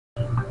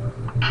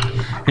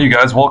Hey you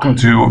guys, welcome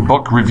to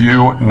book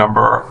review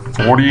number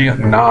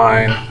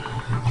 49.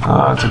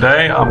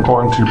 Today I'm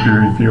going to be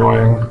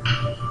reviewing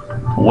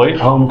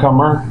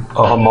Latehomecomer, a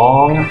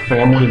Hmong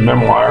Family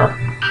Memoir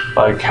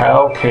by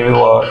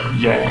Kalia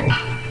Yang.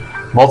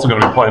 I'm also going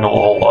to be playing a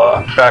little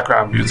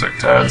background music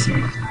to add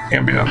some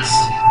ambience.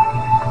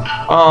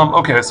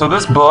 Okay, so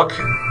this book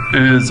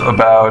is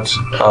about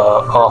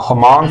a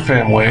Hmong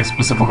family,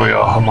 specifically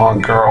a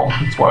Hmong girl.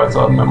 That's why it's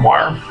a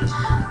memoir.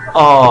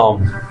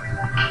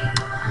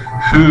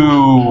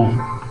 Who,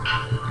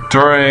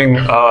 during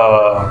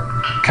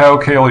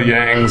Kalia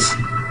Yang's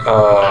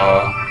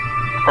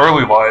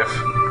early life,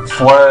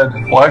 fled,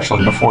 well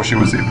actually before she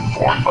was even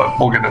born, but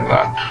we'll get into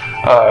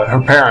that.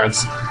 Her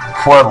parents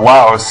fled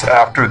Laos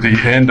after the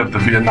end of the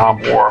Vietnam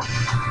War.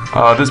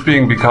 This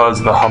being because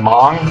the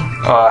Hmong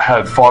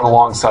had fought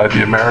alongside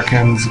the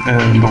Americans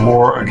in the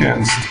war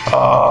against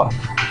Ho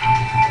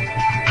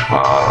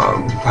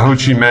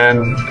Chi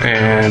Minh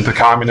and the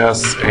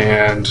communists,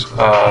 and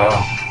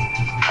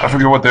I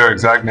forget what their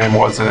exact name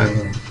was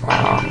in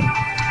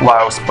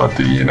Laos, but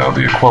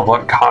the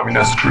equivalent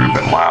communist group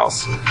in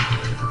Laos.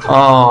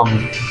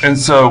 And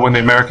so when the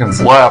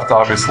Americans left,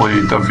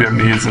 obviously the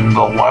Vietnamese and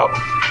the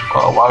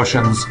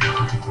Laotians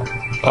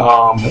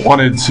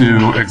wanted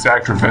to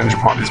exact revenge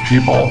upon these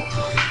people.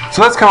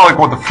 So that's kind of like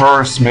what the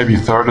first, maybe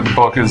third of the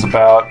book is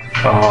about.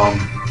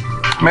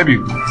 Maybe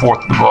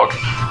fourth of the book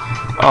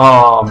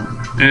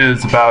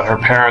is about her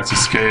parents'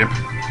 escape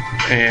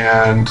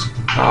and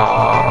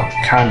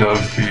kind of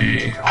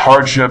the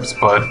hardships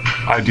but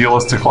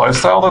idealistic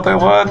lifestyle that they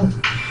led.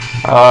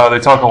 They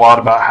talk a lot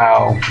about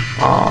how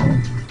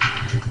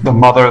the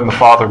mother and the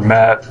father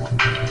met.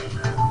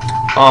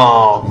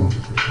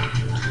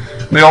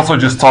 They also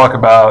just talk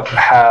about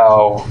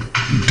how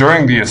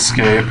during the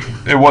escape,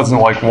 it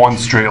wasn't like one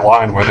straight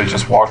line where they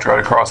just walked right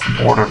across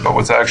the border, but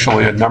was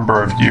actually a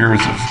number of years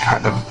of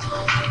kind of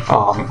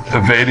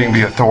evading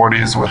the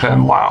authorities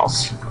within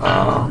Laos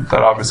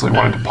that obviously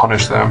wanted to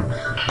punish them,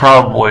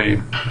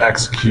 probably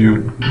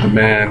execute the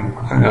men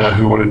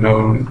who would have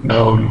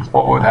known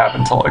what would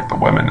happen to like the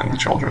women and the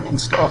children and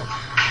stuff.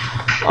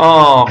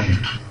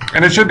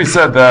 And it should be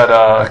said that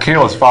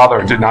Kalia's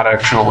father did not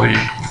actually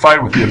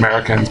fight with the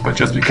Americans, but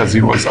just because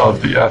he was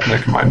of the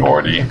ethnic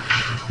minority,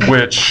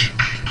 which,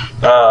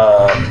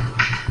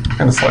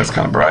 and the slide's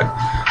kind of bright,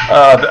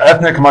 the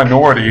ethnic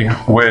minority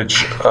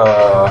which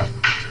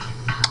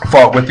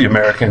fought with the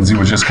Americans, he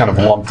was just kind of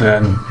lumped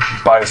in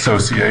by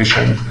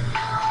association.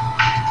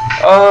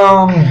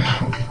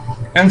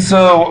 And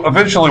so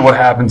eventually what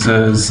happens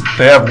is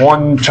they have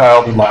one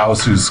child in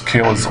Laos who's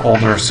Kalia's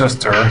older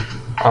sister,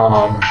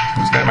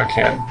 whose name I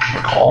can't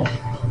recall.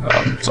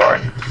 Sorry.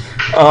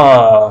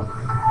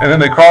 And then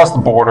they cross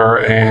the border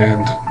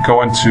and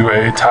go into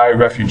a Thai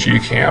refugee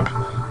camp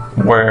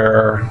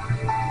where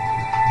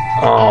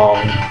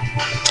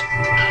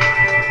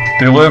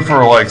they live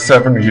for like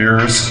 7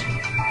 years.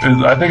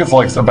 I think it's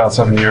like about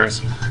 7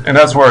 years. And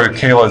that's where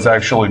Kalia is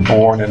actually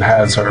born and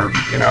has her,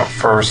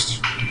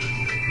 first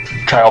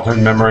childhood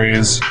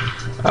memories,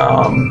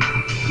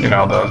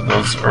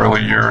 those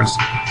early years.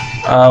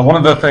 One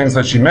of the things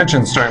that she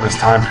mentions during this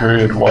time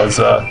period was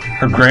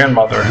her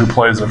grandmother, who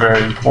plays a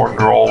very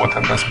important role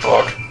within this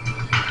book.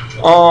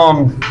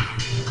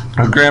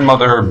 Her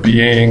grandmother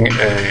being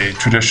a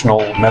traditional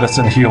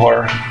medicine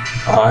healer,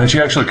 and she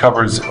actually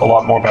covers a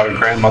lot more about her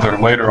grandmother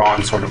later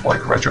on, sort of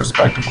like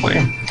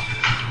retrospectively.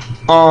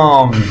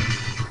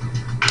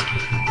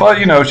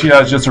 But she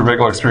has just a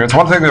regular experience.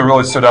 One thing that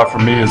really stood out for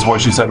me is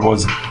what she said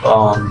was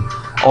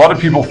a lot of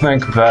people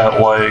think that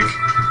like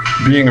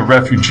being a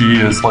refugee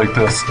is like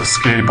this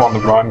escape on the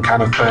run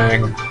kind of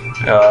thing.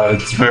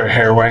 It's very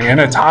harrowing, and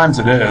at times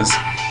it is.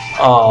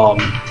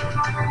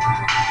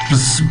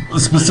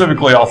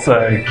 Specifically, I'll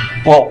say,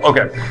 well,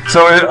 okay.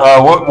 So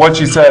what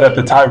she said at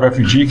the Thai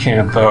refugee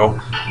camp, though,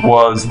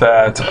 was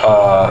that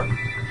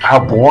how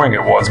boring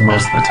it was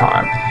most of the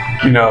time.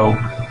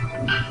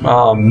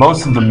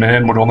 Most of the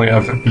men would only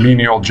have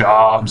menial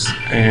jobs,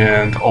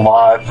 and a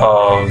lot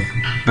of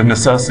the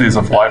necessities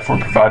of life were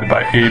provided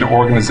by aid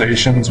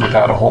organizations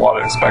without a whole lot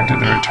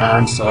expected in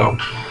return. So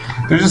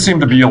there just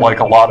seemed to be like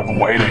a lot of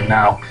waiting.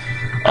 Now,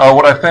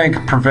 what I think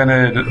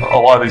prevented a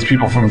lot of these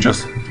people from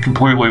just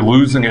completely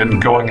losing it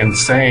and going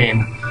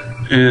insane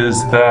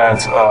is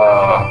that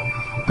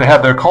they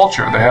had their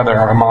culture. They had their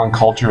Hmong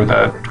culture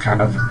that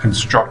kind of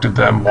instructed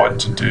them what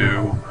to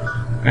do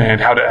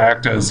and how to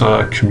act as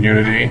a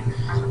community.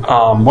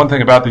 One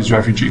thing about these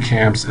refugee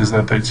camps is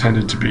that they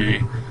tended to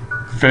be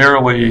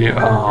fairly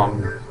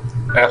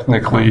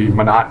ethnically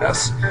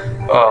monotonous.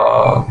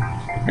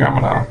 Here, I'm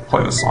going to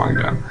play this song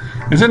again.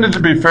 They tended to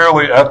be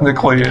fairly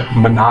ethnically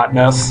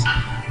monotonous.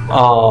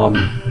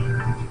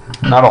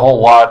 Not a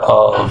whole lot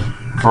of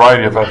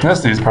variety of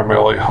ethnicities,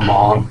 primarily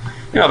Hmong.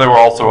 There were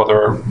also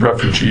other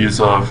refugees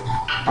of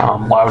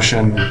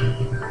Laotian,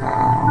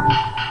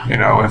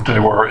 if they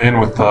were in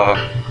with the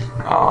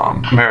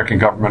American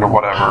government or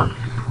whatever.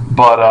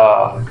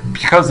 But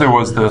because there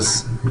was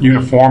this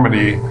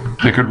uniformity,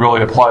 they could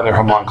really apply their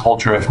Hmong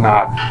culture, if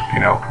not,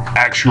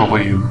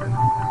 actually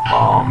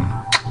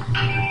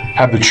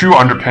have the true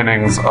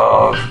underpinnings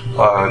of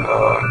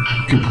a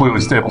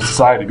completely stable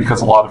society,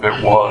 because a lot of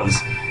it was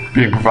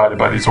being provided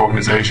by these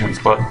organizations.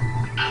 But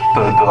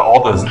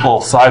all those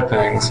little side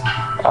things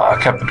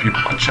kept the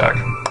people in check,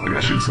 I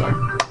guess you'd say.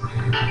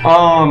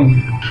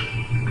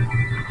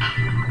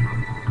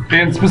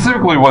 And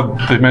specifically what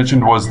they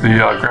mentioned was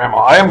the grandma.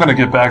 I am going to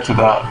get back to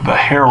the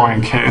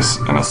harrowing case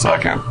in a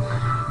second.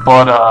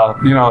 But,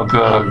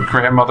 the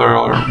grandmother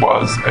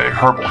was a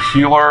herbal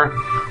healer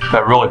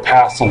that really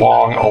passed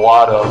along a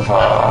lot of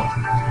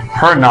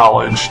her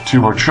knowledge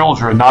to her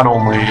children, not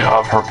only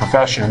of her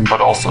profession,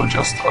 but also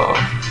just of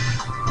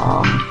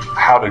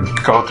how to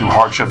go through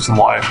hardships in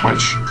life,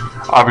 which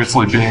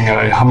obviously being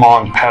a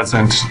Hmong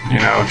peasant,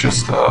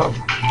 just a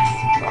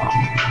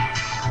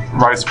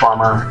rice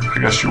farmer, I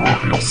guess you'll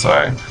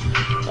say.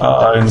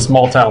 In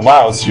small town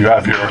Laos, you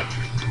have your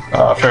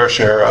fair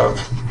share of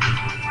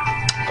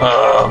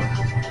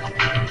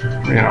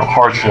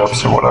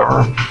hardships or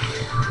whatever.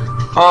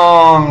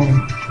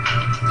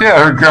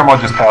 Her grandma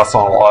just passed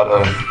on a lot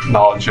of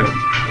knowledge and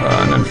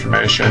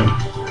information,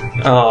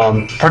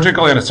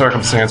 particularly in a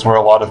circumstance where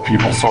a lot of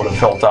people sort of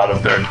felt out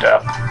of their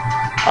depth.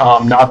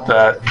 Not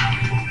that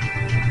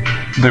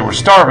they were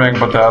starving,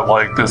 but that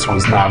this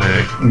was not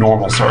a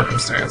normal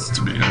circumstance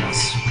to be in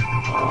this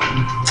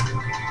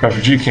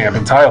refugee camp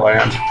in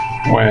Thailand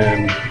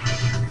when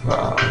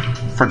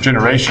for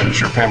generations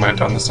your family had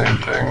done the same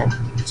thing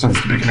since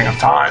the beginning of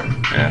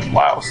time in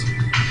Laos.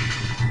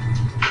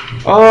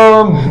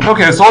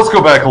 Okay, so let's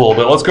go back a little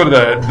bit. Let's go to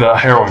the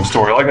harrowing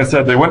story. Like I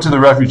said, they went to the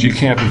refugee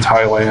camp in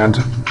Thailand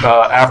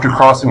after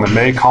crossing the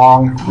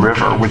Mekong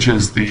River, which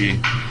is the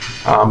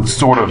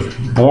sort of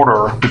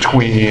border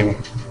between,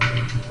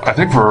 I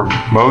think for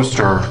most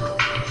or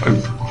a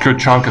good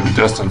chunk of the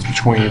distance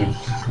between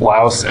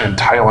Laos and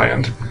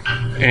Thailand.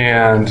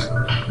 And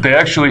they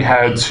actually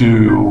had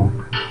to,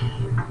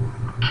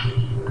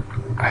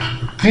 I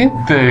think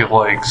they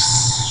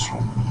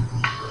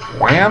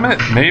swam it,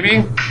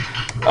 maybe?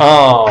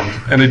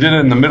 And they did it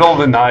in the middle of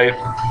the night,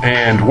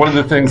 and one of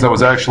the things that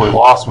was actually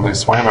lost when they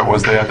swam it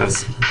was they had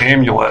this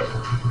amulet,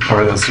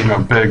 or this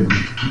big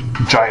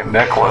giant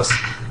necklace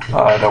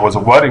that was a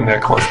wedding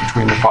necklace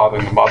between the father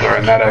and the mother,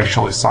 and that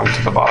actually sunk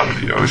to the bottom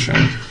of the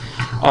ocean.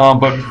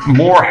 But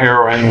more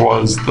harrowing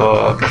was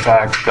the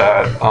fact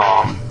that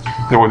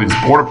there were these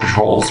border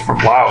patrols from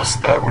Laos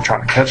that were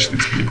trying to catch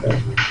these people.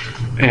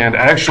 And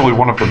actually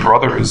one of the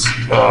brothers,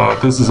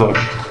 this is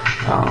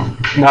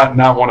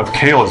not one of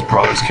Kayla's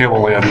brothers. Kayla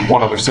only had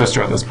one other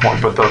sister at this point,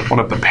 but one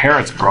of the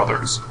parents'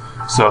 brothers.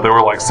 So there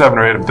were 7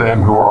 or 8 of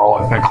them who were all,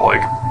 I think,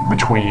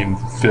 between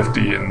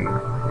 50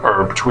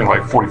 or between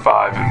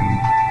 45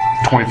 and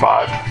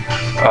 25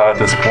 at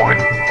this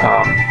point,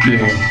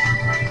 being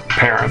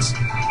parents.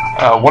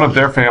 One of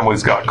their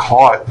families got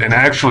caught and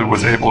actually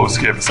was able to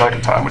escape a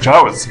second time, which I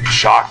was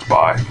shocked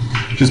by.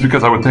 Just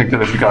because I would think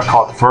that if you got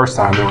caught the first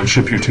time, they would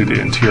ship you to the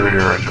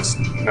interior and just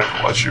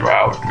never let you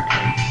out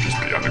and just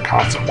be under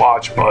constant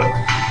watch. But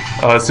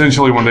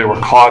essentially when they were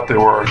caught, they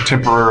were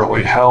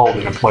temporarily held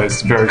in a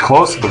place very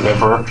close to the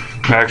river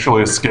and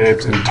actually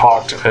escaped and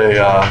talked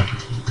a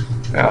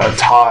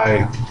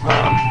Thai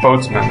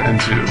boatsman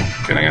into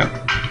getting it.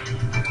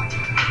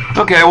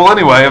 Okay, well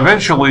anyway,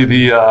 eventually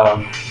the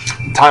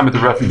time at the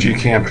refugee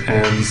camp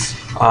ends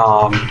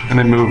and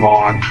they move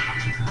on.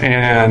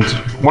 And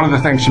one of the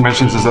things she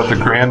mentions is that the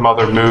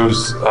grandmother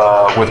moves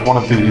with one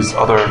of these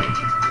other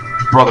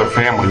brother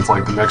families,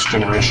 the next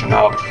generation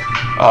up,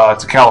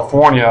 to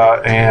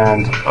California,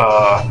 and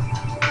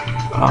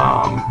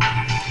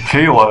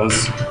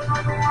Kalia's,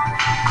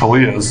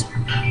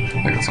 I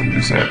think that's what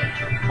you said,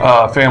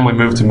 family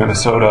moved to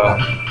Minnesota,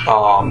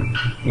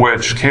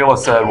 which Kayla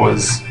said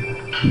was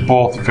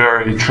both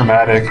very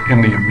traumatic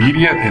in the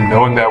immediate in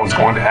knowing that was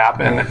going to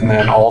happen, and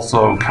then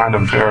also kind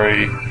of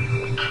very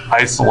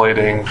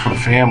isolating for the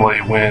family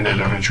when it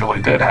eventually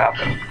did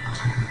happen.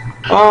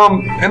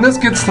 And this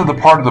gets to the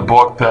part of the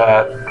book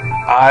that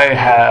I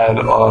had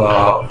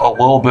a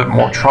little bit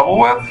more trouble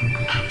with,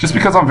 just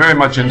because I'm very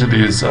much into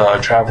these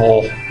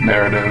travel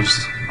narratives,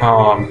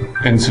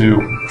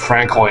 into,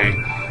 frankly,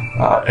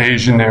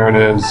 Asian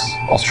narratives,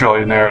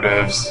 Australian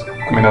narratives.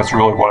 I mean, that's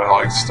really what I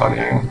like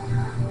studying.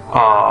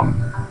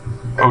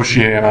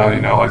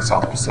 Oceania,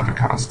 South Pacific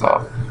kind of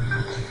stuff.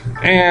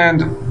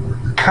 And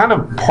kind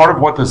of part of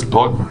what this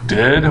book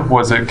did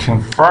was it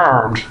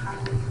confirmed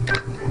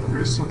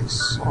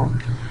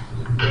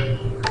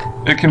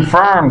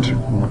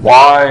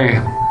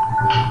why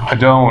I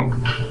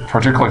don't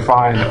particularly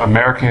find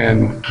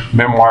American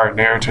memoir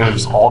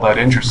narratives all that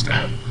interesting.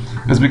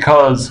 Is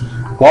because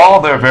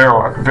while they're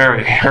very,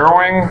 very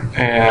harrowing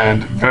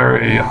and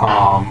very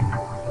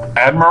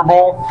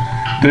admirable,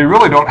 they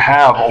really don't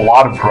have a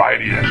lot of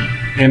variety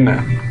in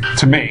them,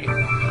 to me.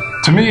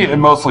 To me, it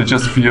mostly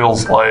just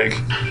feels like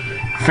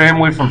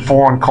family from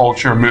foreign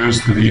culture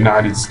moves to the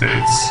United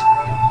States.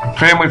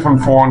 Family from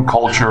foreign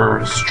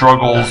culture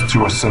struggles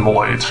to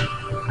assimilate.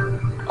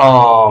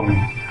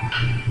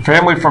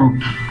 Family from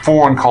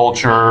foreign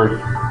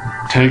culture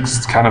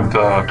takes kind of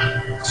the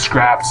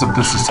scraps of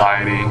the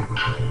society.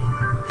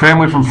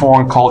 Family from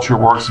foreign culture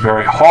works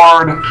very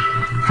hard.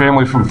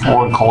 Family from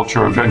foreign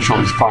culture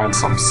eventually finds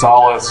some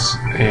solace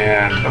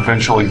and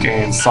eventually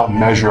gains some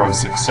measure of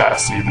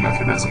success, even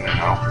if it isn't,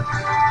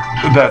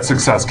 that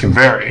success can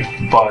vary.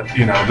 But,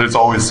 there's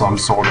always some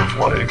sort of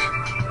like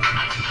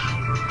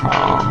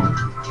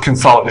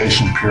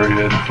consolidation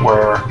period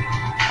where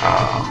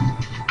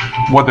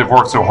what they've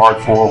worked so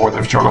hard for, what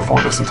they've struggled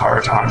for this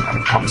entire time kind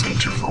of comes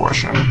into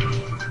fruition.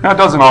 Now, it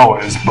doesn't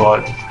always,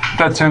 but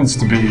that tends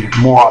to be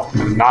more often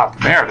than not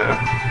the narrative.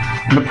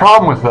 And the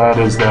problem with that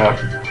is that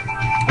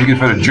you can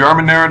fit a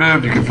German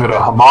narrative, you can fit a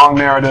Hmong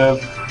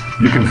narrative,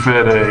 you can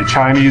fit a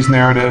Chinese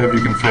narrative,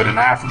 you can fit an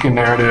African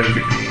narrative,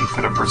 you can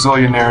fit a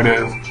Brazilian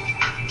narrative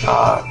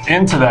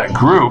into that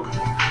group.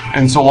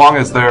 And so long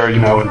as they're,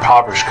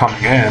 impoverished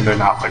coming in, they're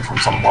not like from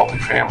some wealthy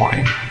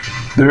family,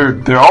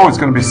 they're always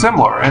going to be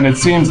similar. And it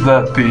seems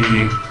that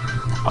the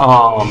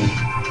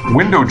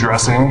window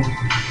dressing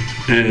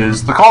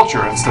is the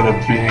culture instead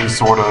of being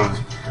sort of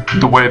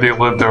the way they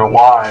live their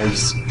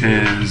lives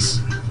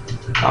is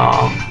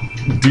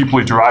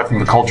deeply derived from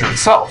the culture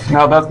itself.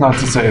 Now, that's not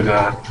to say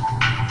that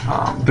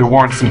there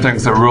weren't some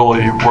things that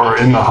really were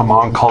in the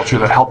Hmong culture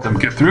that helped them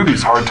get through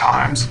these hard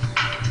times,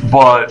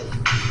 but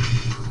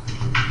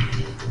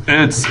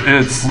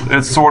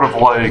it's sort of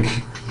like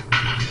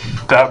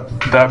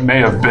that may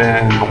have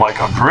been like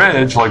a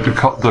bridge, like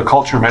the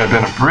culture may have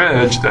been a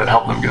bridge that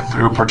helped them get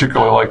through,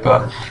 particularly like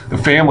the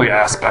family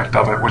aspect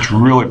of it, which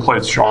really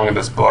played strong in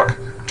this book,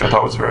 which I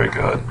thought was very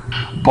good.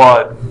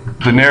 But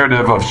the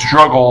narrative of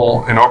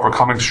struggle and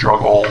overcoming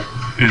struggle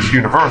is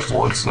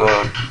universal. It's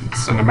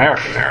an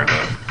American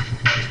narrative.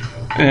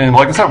 And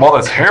like I said, while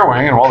that's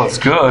harrowing and while that's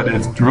good,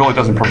 it really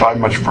doesn't provide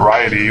much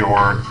variety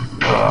or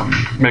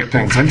make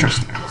things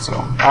interesting. So,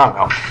 I don't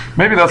know.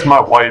 Maybe that's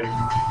my white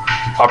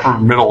upper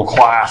middle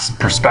class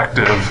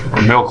perspective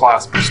or middle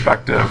class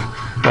perspective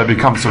that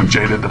becomes so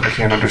jaded that I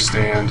can't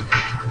understand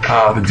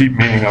the deep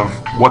meaning of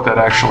what that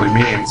actually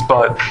means.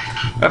 But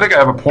I think I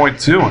have a point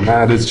too, and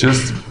that is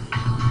just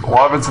a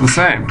lot of it's the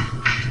same.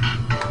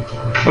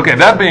 Okay,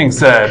 that being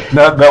said,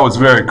 that was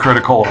very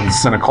critical and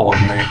cynical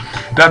of me.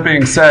 That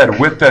being said,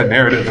 with that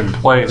narrative in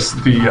place,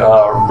 the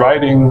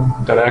writing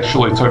that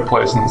actually took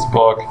place in this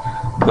book,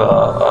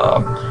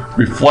 the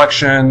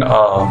reflection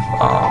of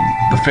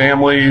the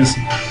families,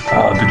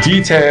 the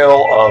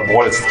detail of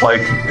what it's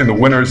like in the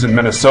winters in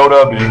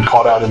Minnesota, being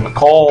caught out in the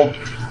cold,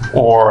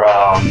 or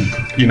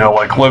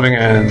like living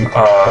in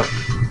a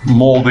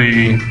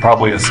moldy,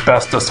 probably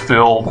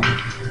asbestos-filled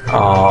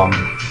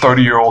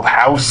 30-year-old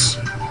house.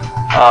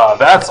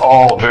 That's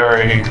all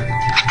very...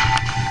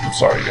 I'm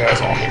sorry, guys.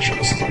 I want to make sure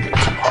this isn't getting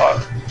too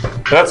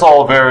hot. That's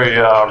all very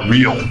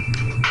real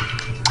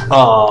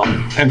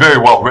and very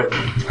well written,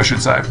 I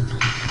should say.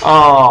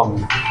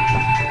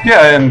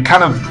 Yeah, and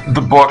kind of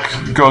the book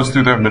goes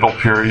through their middle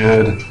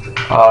period.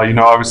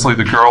 Obviously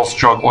the girls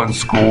struggle in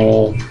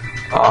school.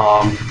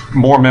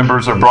 More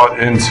members are brought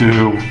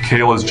into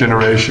Kayla's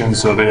generation,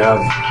 so they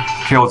have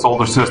Kayla's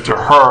older sister,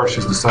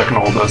 she's the second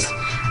oldest,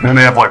 and then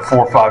they have like 4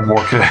 or 5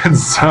 more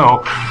kids,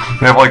 so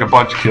they have like a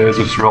bunch of kids,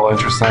 which is real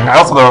interesting. I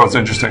also thought it was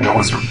interesting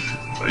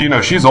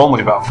that she's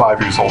only about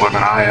 5 years older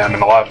than I am,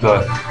 and a lot of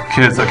the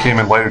kids that came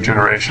in later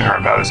generation are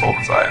about as old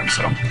as I am,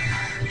 so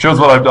shows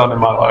what I've done in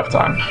my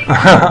lifetime.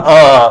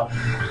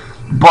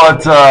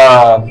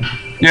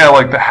 Yeah,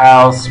 like the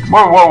house.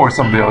 What were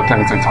some of the other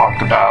things they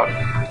talked about?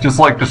 Just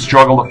like the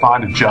struggle to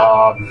find a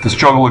job, the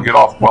struggle to get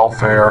off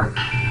welfare.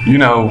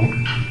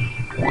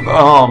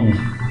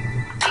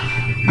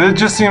 It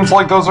just seems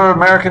like those are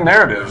American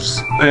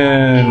narratives,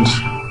 and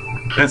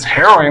it's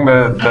harrowing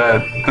that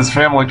this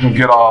family can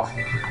get off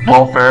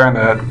welfare and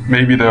that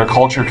maybe their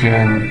culture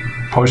can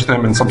push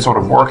them in some sort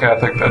of work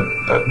ethic that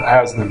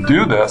has them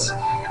do this.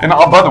 And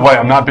by the way,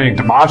 I'm not being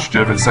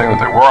demonstrative in saying that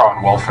they were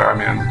on welfare. I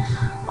mean,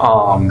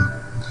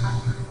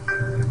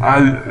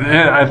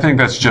 I think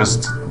that's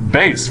just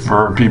base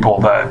for people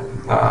that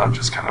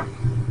just kind of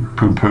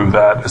poo-poo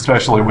that,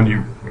 especially when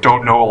you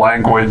don't know a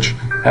language,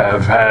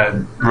 have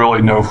had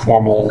really no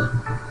formal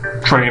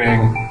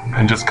training,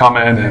 and just come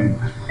in and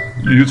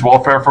use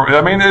welfare for...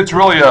 I mean, it's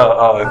really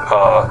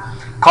a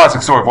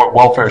classic story of what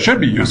welfare should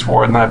be used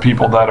for, and that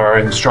people that are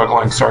in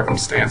struggling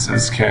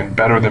circumstances can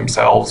better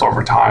themselves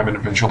over time and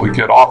eventually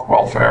get off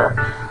welfare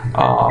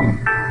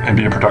and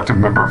be a productive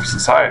member of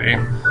society.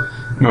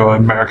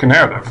 American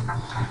narrative.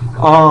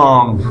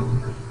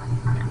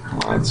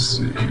 Let's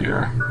see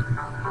here.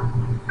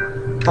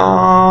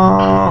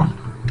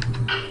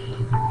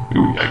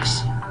 Ooh,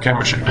 yikes.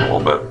 Camera shaking a little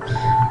bit.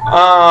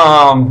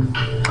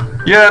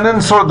 Yeah, and then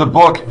sort of the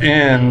book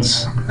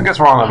ends. I guess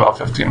we're on about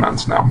 15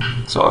 minutes now,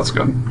 so that's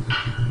good.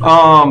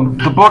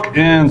 The book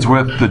ends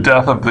with the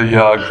death of the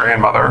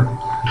grandmother,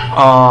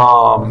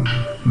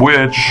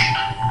 which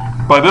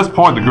by this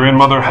point the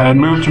grandmother had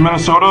moved to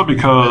Minnesota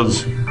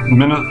because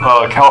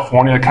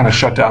California kind of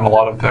shut down a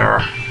lot of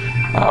their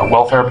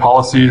welfare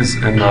policies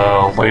in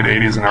the late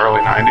 80s and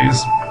early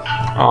 90s.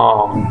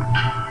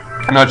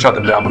 not shut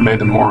them down, but made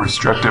them more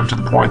restrictive to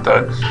the point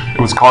that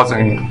it was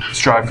causing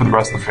strife for the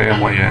rest of the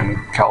family in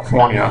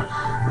California.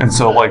 And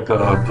so, like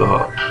the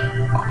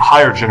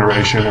higher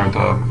generation, or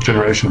the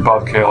generation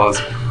above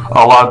Kayla's,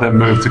 a lot of them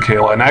moved to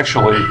Kayla, and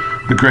actually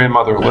the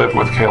grandmother lived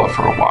with Kayla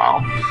for a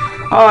while.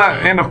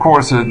 And of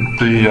course, at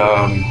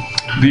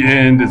the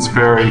end, it's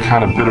very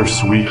kind of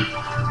bittersweet.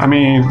 I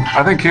mean,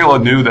 I think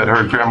Kayla knew that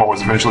her grandma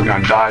was eventually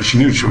going to die. She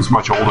knew she was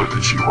much older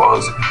than she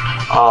was.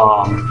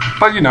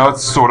 But, you know,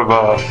 it's sort of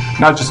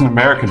not just an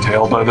American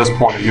tale, but at this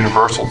point, a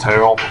universal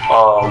tale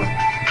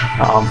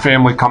of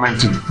family coming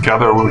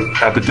together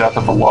at the death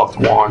of a loved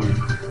one,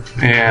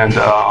 and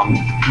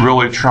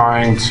really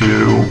trying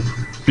to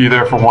be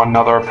there for one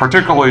another.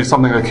 Particularly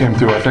something that came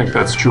through, I think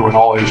that's true in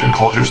all Asian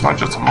cultures, not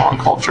just Hmong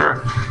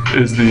culture,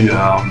 is the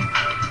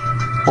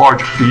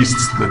large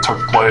feasts that took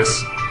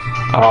place.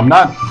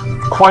 Not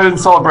quite in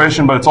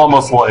celebration, but it's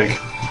almost like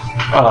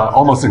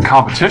almost in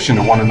competition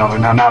to one another.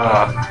 Now,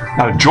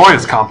 not a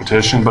joyous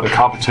competition, but a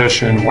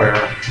competition where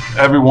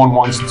everyone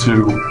wants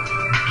to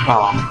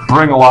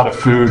bring a lot of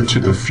food to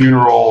the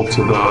funeral,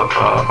 to the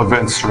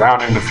events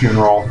surrounding the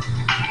funeral,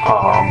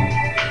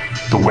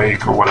 the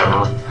wake or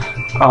whatever,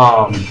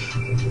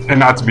 and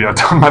not to be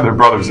outdone by their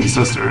brothers and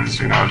sisters.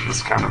 You know,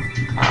 just kind of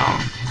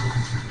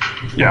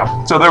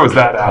yeah. So there was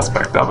that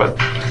aspect of it.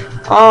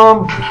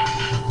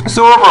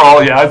 So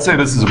overall, yeah, I'd say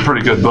this is a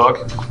pretty good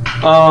book.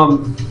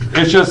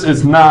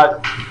 It's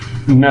not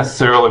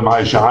necessarily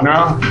my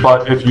genre,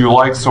 but if you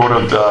like sort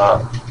of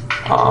the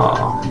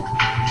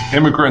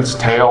immigrant's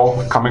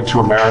tale coming to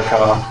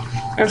America,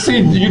 and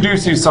you do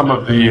see some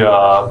of the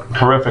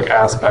horrific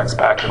aspects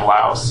back in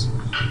Laos.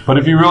 But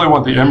if you really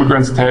want the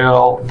immigrant's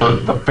tale,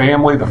 the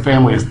family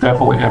is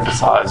definitely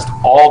emphasized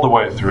all the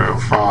way through,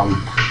 from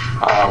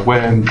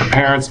when the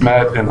parents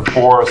met in the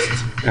forest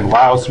in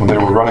Laos when they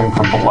were running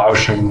from the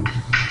Laotian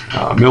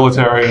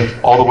military,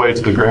 all the way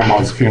to the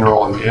grandma's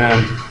funeral in the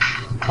end.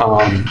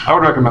 I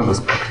would recommend this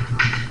book.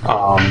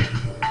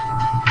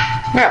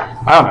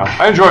 Yeah, I don't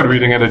know. I enjoyed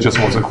reading it. It just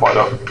wasn't quite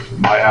up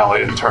my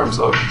alley in terms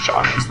of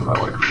genres that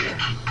I like reading.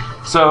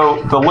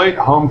 So, The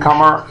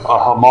Latehomecomer, a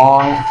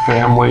Hmong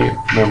Family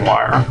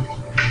Memoir.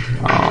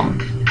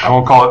 I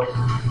won't call it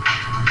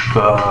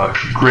the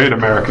Great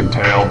American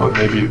Tale, but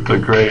maybe the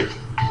Great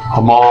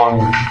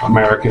Hmong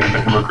American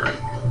Immigrant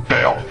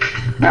Tale.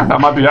 Yeah, that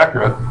might be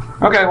accurate.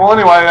 Okay, well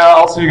anyway,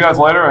 I'll see you guys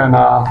later and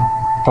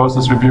post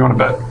this review in a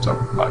bit. So,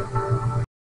 bye.